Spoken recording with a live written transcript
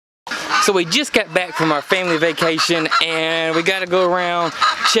So we just got back from our family vacation and we gotta go around,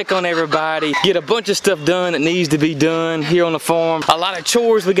 check on everybody, get a bunch of stuff done that needs to be done here on the farm. A lot of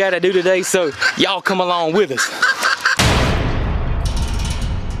chores we gotta do today, so y'all come along with us.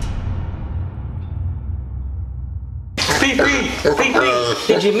 Pee-pee,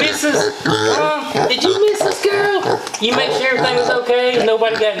 did you miss us? Did you miss us, girl? You make sure everything was okay?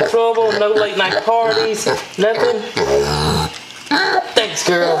 Nobody got in trouble? No late night parties? Nothing? Thanks,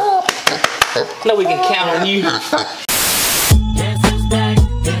 girl. Know we can count on you.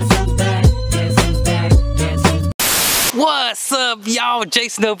 What's up, y'all?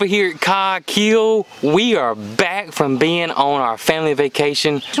 Jason over here at Cog Hill. We are back from being on our family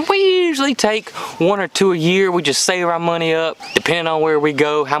vacation. We usually take 1 or 2 a year. We just save our money up, depending on where we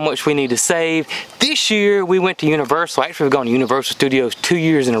go, how much we need to save. This year, we went to Universal. Actually, we've gone to Universal Studios 2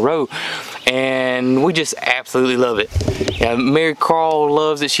 years in a row, and we just absolutely love it. Yeah, Mary Carl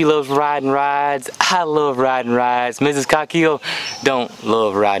loves it. She loves riding rides. I love riding rides. Mrs. Cog Hill don't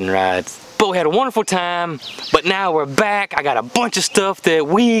love riding rides. But we had a wonderful time, but now we're back. I got a bunch of stuff that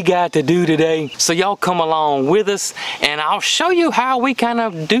we got to do today. So y'all come along with us and I'll show you how we kind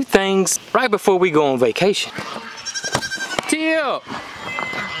of do things right before we go on vacation. Tip!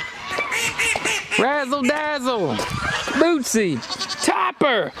 Razzle Dazzle! Bootsy!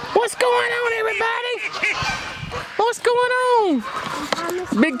 Topper! What's going on, everybody? What's going on?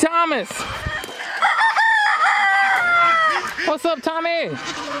 Big Thomas! What's up, Tommy?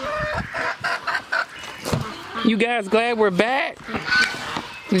 You guys glad we're back?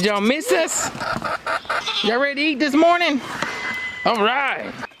 Did y'all miss us? Y'all ready to eat this morning? All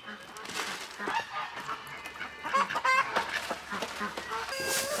right.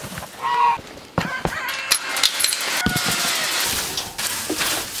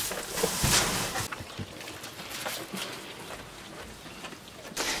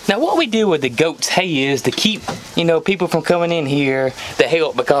 Now what we do with the goats' hay is to keep, you know, people from coming in here to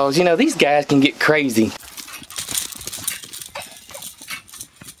help, because, you know, these guys can get crazy.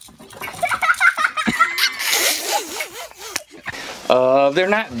 They're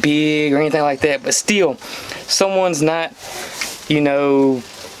not big or anything like that, but still, someone's not, you know,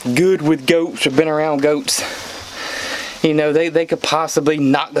 good with goats or been around goats. You know, they could possibly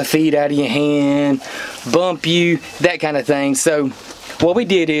knock the feed out of your hand, bump you, that kind of thing. So what we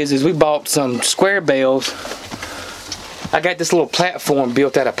did is we bought some square bales. I got this little platform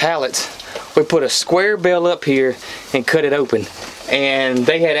built out of pallets. We put a square bale up here and cut it open. And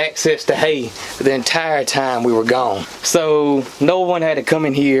they had access to hay the entire time we were gone. So no one had to come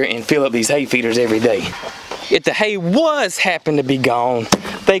in here and fill up these hay feeders every day. If the hay was happened to be gone,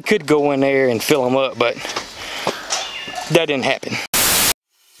 they could go in there and fill them up, but that didn't happen.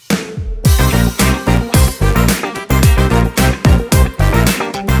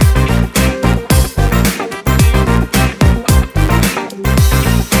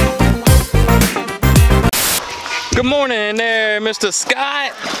 Good morning there, Mr.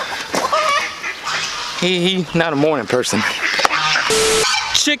 Scott. He not a morning person.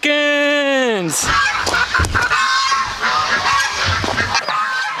 Chickens!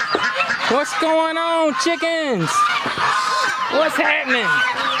 What's going on, chickens? What's happening?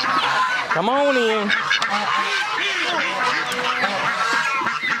 Come on in.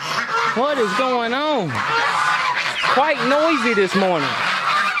 What is going on? Quite noisy this morning.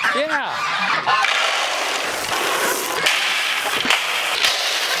 Yeah.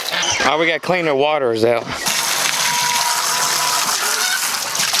 Oh, we gotta clean their waters out.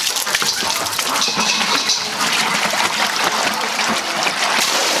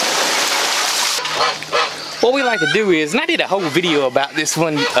 What we like to do is, and I did a whole video about this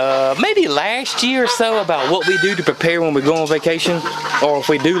one maybe last year or so, about what we do to prepare when we go on vacation, or if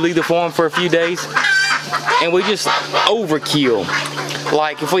we do leave the farm for a few days, and we just overkill.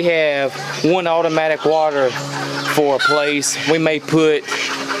 Like if we have one automatic water for a place, we may put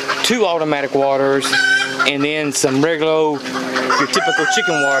 2 automatic waters and then some regular, your typical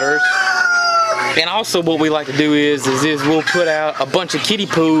chicken waters. And also what we like to do is we'll put out a bunch of kiddie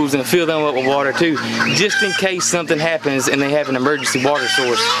pools and fill them up with water too, just in case something happens and they have an emergency water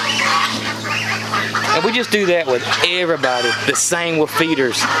source. And we just do that with everybody. The same with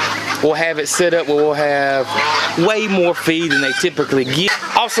feeders. We'll have it set up where we'll have way more feed than they typically get.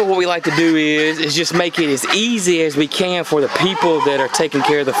 Also what we like to do is just make it as easy as we can for the people that are taking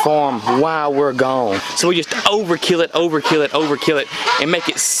care of the farm while we're gone. So we just overkill it, and make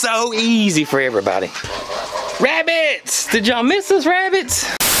it so easy for everybody. Rabbits! Did y'all miss us, rabbits?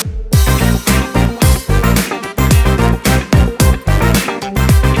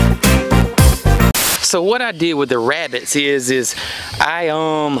 So what I did with the rabbits is I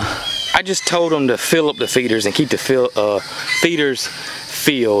I just told them to fill up the feeders and keep the feeders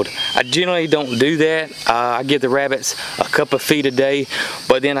filled. I generally don't do that. I give the rabbits a cup of feed a day,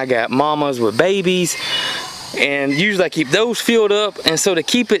 but then I got mamas with babies, and usually I keep those filled up. And so to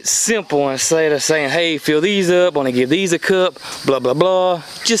keep it simple, instead of saying, hey, fill these up, want to give these a cup, blah blah blah,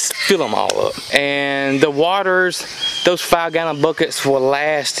 just fill them all up. And the waters, those 5-gallon buckets will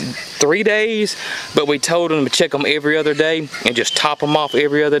last 3 days, but we told them to check them every other day and just top them off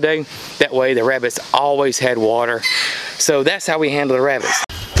every other day. That way the rabbits always had water. So that's how we handle the rabbits.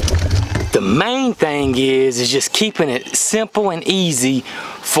 The main thing is just keeping it simple and easy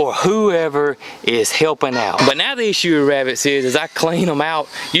for whoever is helping out. But now the issue with rabbits is I clean them out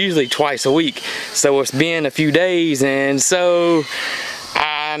usually twice a week. So it's been a few days, and so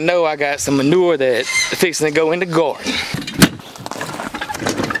I know I got some manure that's fixing to go in the garden.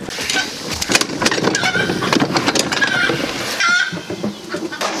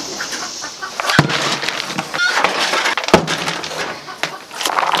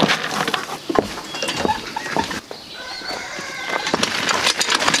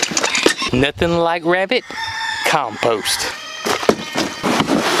 Nothing like rabbit compost.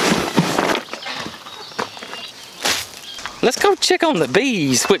 Let's go check on the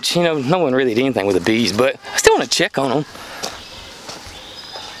bees, which, you know, no one really did anything with the bees, but I still want to check on them.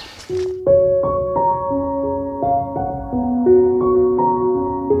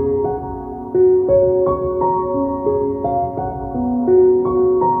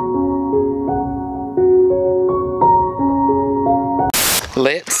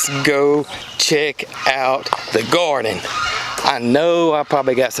 Let's go check out the garden. I know I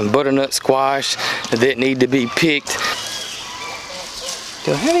probably got some butternut squash that need to be picked.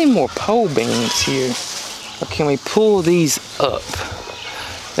 Do I have any more pole beans here? Or can we pull these up?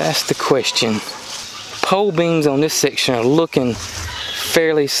 That's the question. Pole beans on this section are looking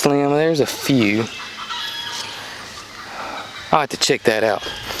fairly slim. There's a few. I'll have to check that out.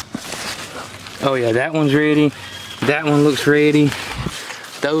 Oh yeah, that one's ready. That one looks ready.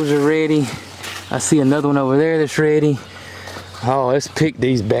 Those are ready. I see another one over there that's ready. Oh, let's pick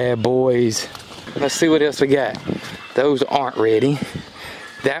these bad boys. Let's see what else we got. Those aren't ready.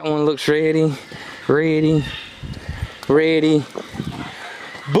 That one looks ready. Ready. Ready.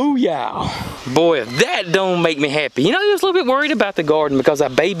 Booyah. Boy, if that don't make me happy. You know, I was a little bit worried about the garden because I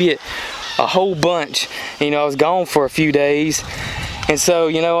baby it a whole bunch. You know, I was gone for a few days. And so,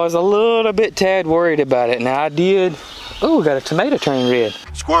 you know, I was a little bit tad worried about it. Now I did. Oh, we got a tomato turning red.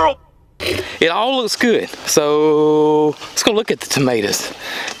 Squirrel! It all looks good. So let's go look at the tomatoes.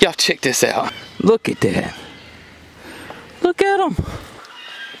 Y'all check this out. Look at that. Look at them.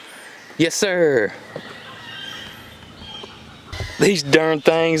 Yes, sir. These darn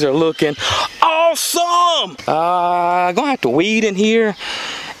things are looking awesome. I'm gonna have to weed in here.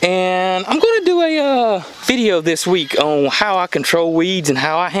 And I'm gonna do a video this week on how I control weeds and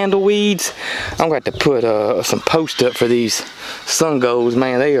how I handle weeds. I'm gonna have to put some post up for these sun golds.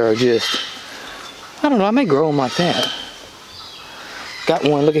 Man, they are just, I don't know, I may grow them like that. Got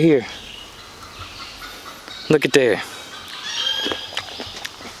one, look at here. Look at there.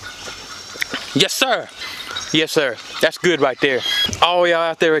 Yes, sir. Yes, sir. That's good right there. All y'all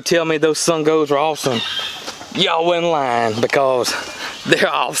out there would tell me those sun golds are awesome. Y'all wasn't lying, because they're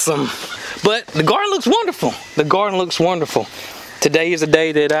awesome. But the garden looks wonderful. The garden looks wonderful. Today is a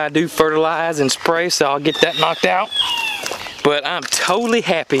day that I do fertilize and spray, so I'll get that knocked out. But I'm totally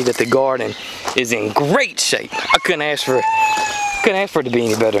happy that the garden is in great shape. I couldn't ask for it to be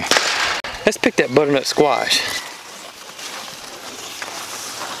any better. Let's pick that butternut squash.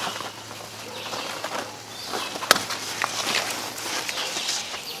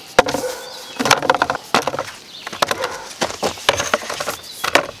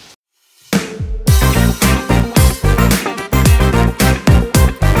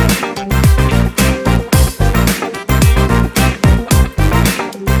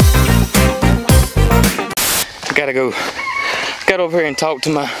 Got over here and talk to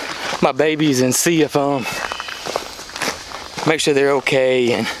my babies and see if make sure they're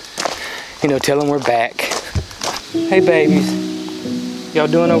okay, and you know, tell them we're back. Hey babies, y'all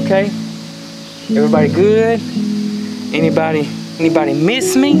doing okay? Everybody good? Anybody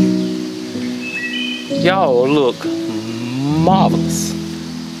miss me? Y'all look marvelous,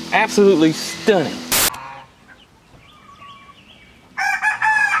 absolutely stunning.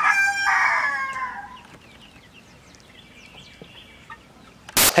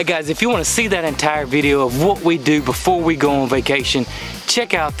 Hey guys, if you want to see that entire video of what we do before we go on vacation,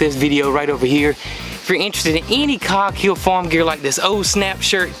 check out this video right over here. If you're interested in any Cog Hill Farm gear like this old snap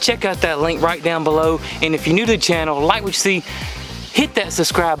shirt, check out that link right down below. And if you're new to the channel, like what you see, hit that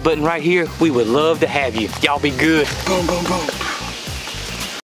subscribe button right here. We would love to have you. Y'all be good. Boom, boom, boom.